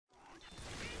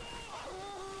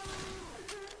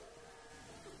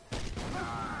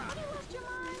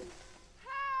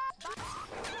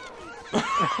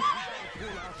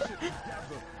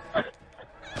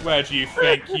Where do you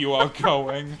think you are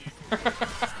going?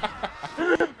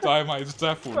 Dynamite's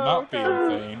death will not be in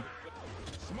vain.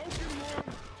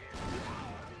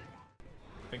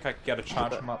 Think I could get a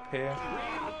charge from up here?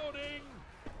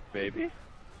 Maybe?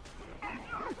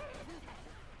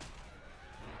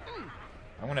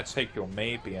 I'm gonna take your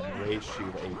maybe and raise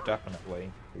you a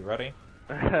definitely. You ready?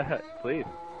 Please.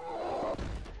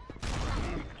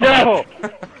 Yo!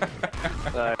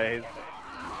 Nice.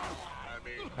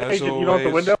 As hey, always, you know out the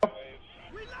window?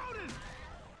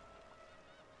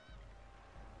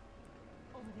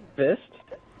 Fist?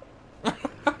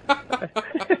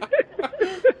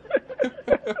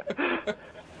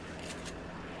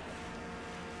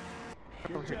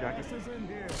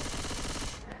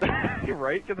 You're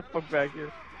right, get the fuck back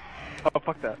here. Oh,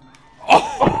 fuck that.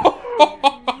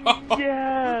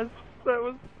 Yes! That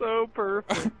was so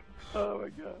perfect. Oh my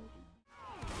god.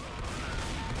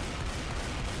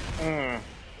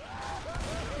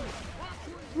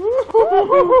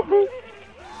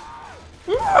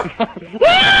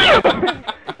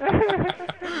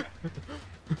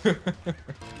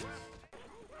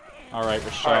 Alright,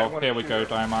 Rochelle, here we go,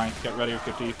 Dynamite. Get ready with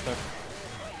your defib.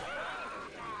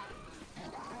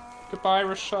 Goodbye,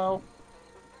 Rochelle.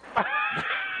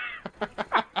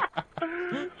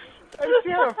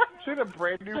 She had a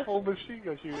brand new full machine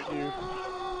gun shoot at you.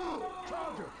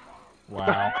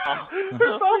 Wow.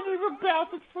 Her thought even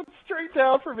bounced its foot straight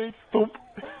down for me. Thump.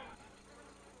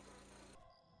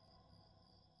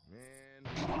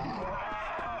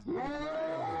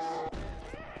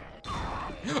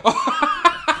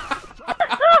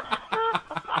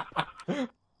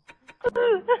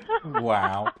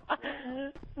 Wow.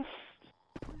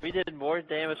 We did more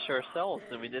damage to ourselves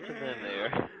than we did to them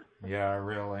there. Yeah,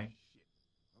 really.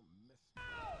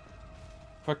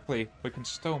 Quickly, we can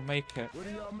still make it.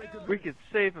 We could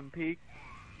save him, Peak.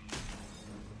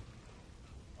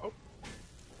 Oh.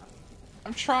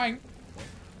 I'm trying.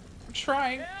 I'm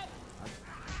trying.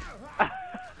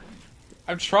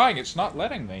 I'm trying, it's not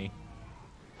letting me.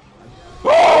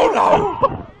 Oh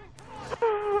no!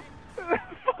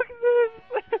 Fuck this!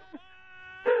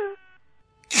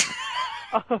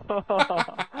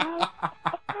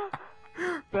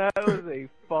 That was a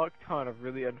fuck ton of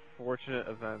really unfortunate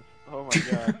events. Oh my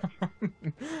god.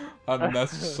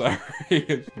 Unnecessary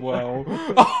as well.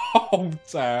 Oh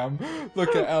damn!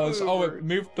 Look at Ellis. Oh, it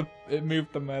moved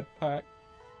the med pack.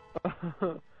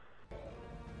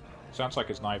 Sounds like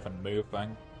it's not even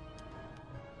moving.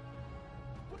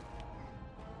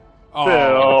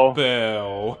 Oh,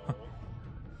 Bill.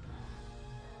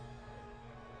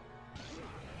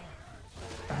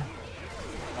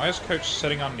 Why is Coach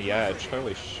sitting on the edge?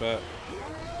 Holy shit.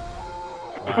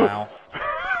 Wow.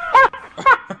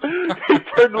 He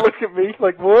turned to look at me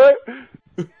like, what?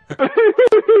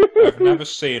 I've never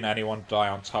seen anyone die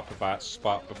on top of that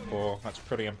spot before. That's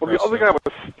pretty impressive. Well, the other guy was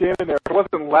standing there. It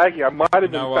wasn't laggy. I might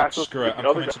have been what? Screw it. I'm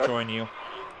coming to join you.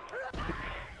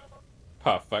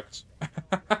 Perfect.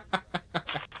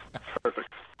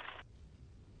 Perfect.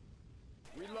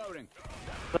 Reloading.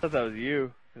 I thought that was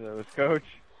you. That was Coach.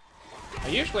 I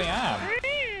usually am.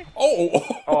 Oh!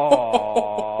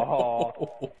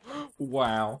 Oh.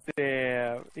 Wow.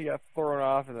 Damn. He got thrown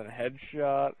off and then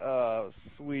headshot. Oh,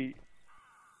 sweet.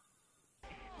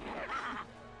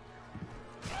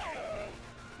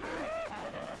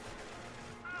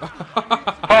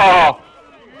 Oh!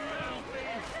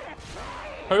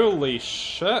 Holy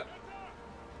shit.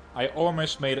 I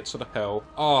almost made it to the hill.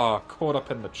 Ah, caught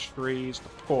up in the trees, the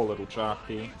poor little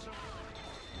jockey.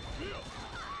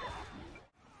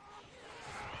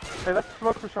 Hey, that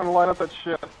smoke was trying to line up that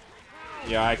shit.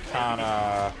 Yeah, I can't,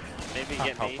 Maybe can't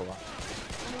get help me. a lot.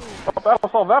 Well, that'll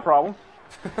solve that problem.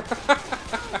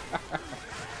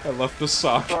 I love the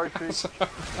sock. Sorry, Steve.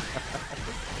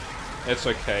 It's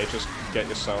okay, just get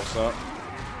yourselves up.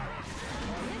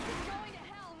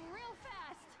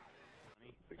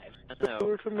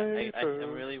 No,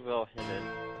 I'm really well hidden.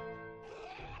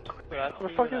 Where the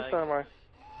fuck is Dynamite?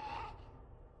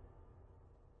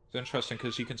 It's interesting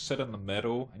because you can sit in the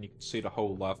middle and you can see the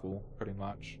whole level, pretty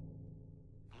much.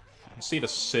 You can see the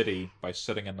city by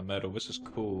sitting in the middle. This is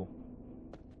cool.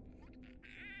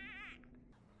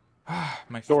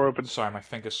 My Door open. Sorry, my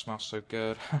fingers smell so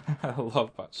good. I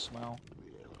love that smell.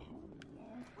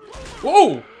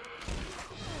 Whoa!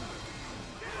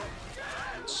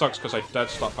 It sucks because I dead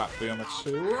stopped that boomer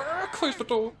too. Close the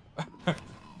door!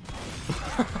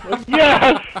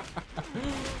 Yes!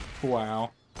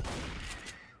 Wow.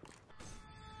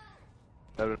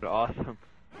 That would be awesome.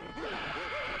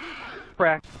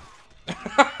 Crack.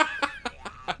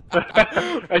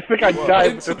 I think I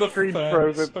died with Into the screen fence.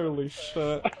 frozen. Holy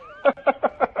shit.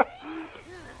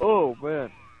 Oh,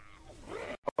 man.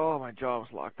 Oh, my jaw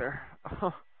was locked there.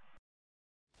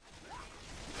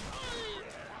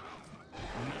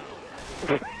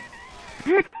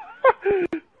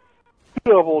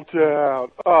 Double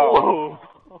down. Oh.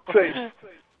 Face.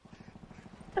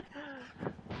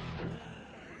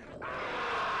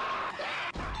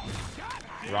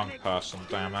 Wrong person,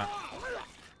 damn it.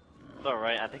 It's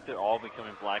alright, I think they're all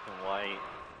becoming black and white.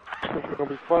 It's gonna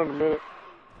be fun in a minute.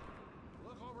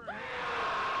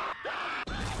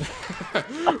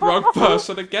 Wrong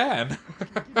person again.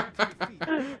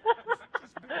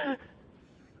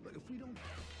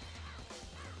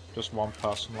 Just one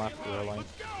person left, really.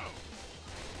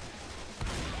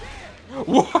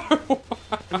 Whoa!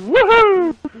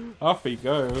 Woohoo! Off he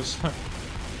goes.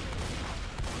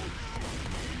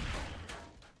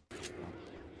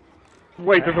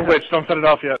 Wait, there's a witch. Don't set it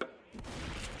off yet.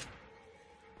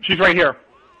 She's right here.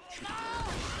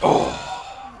 Oh!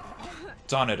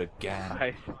 Done it again.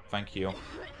 Nice. Thank you.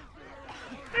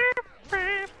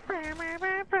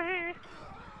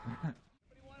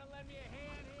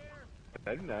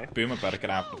 That's nice. Boomer better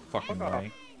get out of the fucking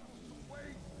way.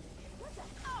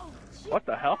 What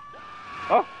the hell?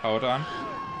 Oh! Hold on.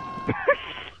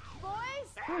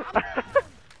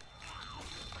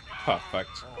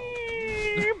 Perfect.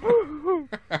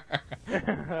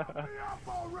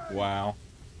 Wow.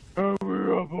 Oh,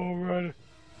 we're up already.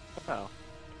 Oh.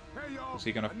 Is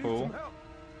he gonna fall?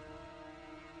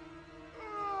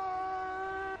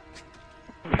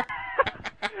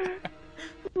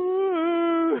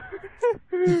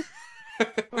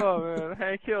 Oh man,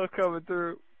 Hank Hill coming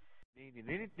through.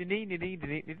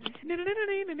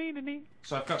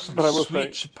 So I've got some But I will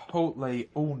sweet chipotle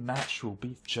all natural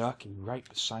beef jerky right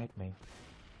beside me.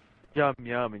 Yum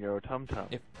yum in your tum tum.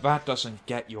 If that doesn't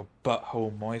get your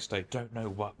butthole moist, I don't know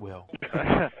what will.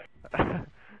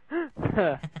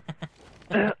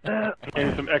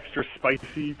 And some extra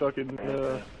spicy fucking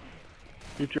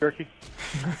beef jerky.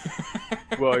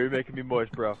 Whoa, you're making me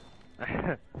moist, bro.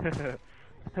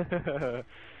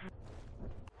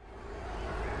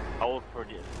 I'll look for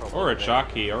it. Or a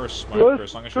jockey, or a smoker,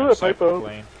 as long as you're in throw that safe pipe bomb.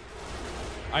 lane.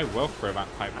 I will throw that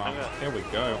pipe bomb. Here we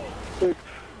go.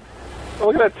 Oh,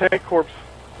 look at that tank corpse.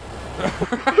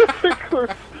 Tank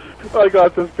corpse. I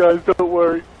got this, guys. Don't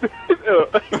worry.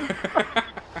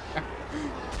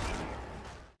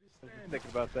 Think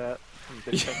about that.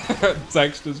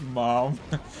 Dexter's mom.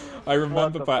 I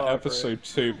remember the that fuck, episode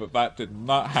too, but that did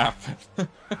not happen.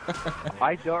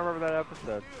 I don't remember that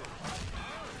episode.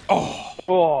 Oh!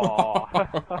 Oh.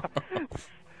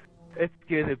 It's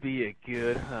gonna be a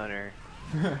good hunter.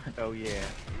 Oh yeah.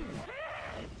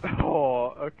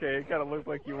 Oh, okay. It kind of looked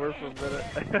like you were for a minute.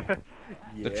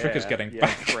 The trick is getting yeah,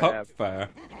 back crap. up there.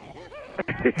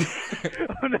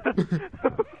 Oh no!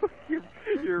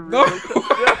 You're No! really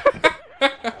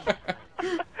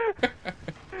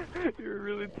you're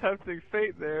really tempting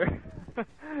fate there.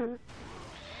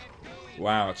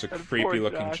 Wow, it's a That creepy poor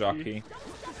looking jockey.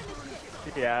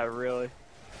 jockey. Yeah, really.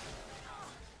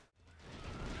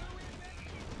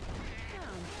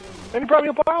 And he brought me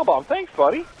a bile bomb. Thanks,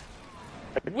 buddy.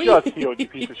 I just healed, you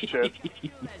piece of shit.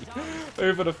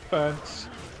 Over the fence.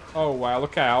 Oh wow,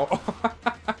 look out.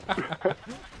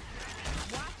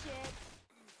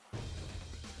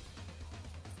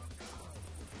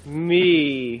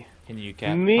 Me. Can you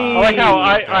get Me. past I like how the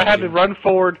I had to volume? run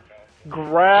forward,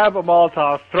 grab a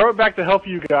Molotov, throw it back to help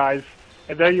you guys,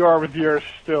 and there you are with yours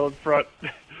still in front.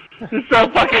 You're so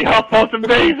fucking helpful. It's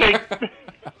amazing.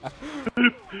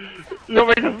 You know,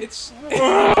 It's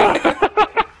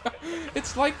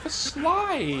it's like the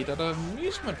slide at an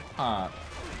amusement park.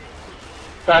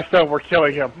 Fast up, we're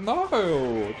killing him.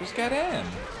 No, just get in.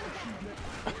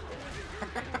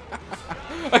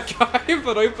 A guy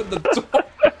that opened the door.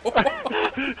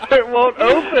 It won't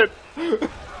open.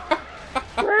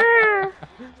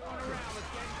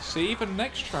 See, even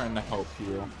Nick's trying to help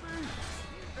you.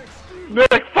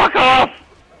 Nick, fuck off!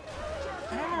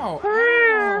 Ow!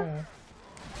 Ow!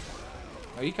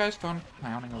 Are you guys done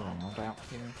clowning around out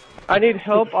here? I need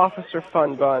help, Officer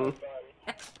Fun Bun.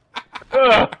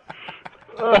 No!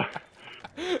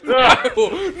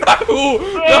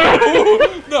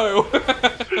 No!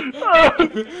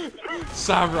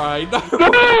 Samurai, no!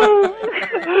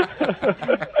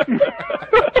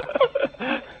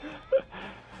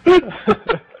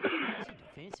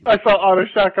 I saw auto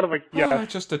shotgun. I'm like, yeah.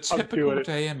 Just a I'm doing typical it.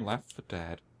 day in Left 4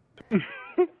 Dead.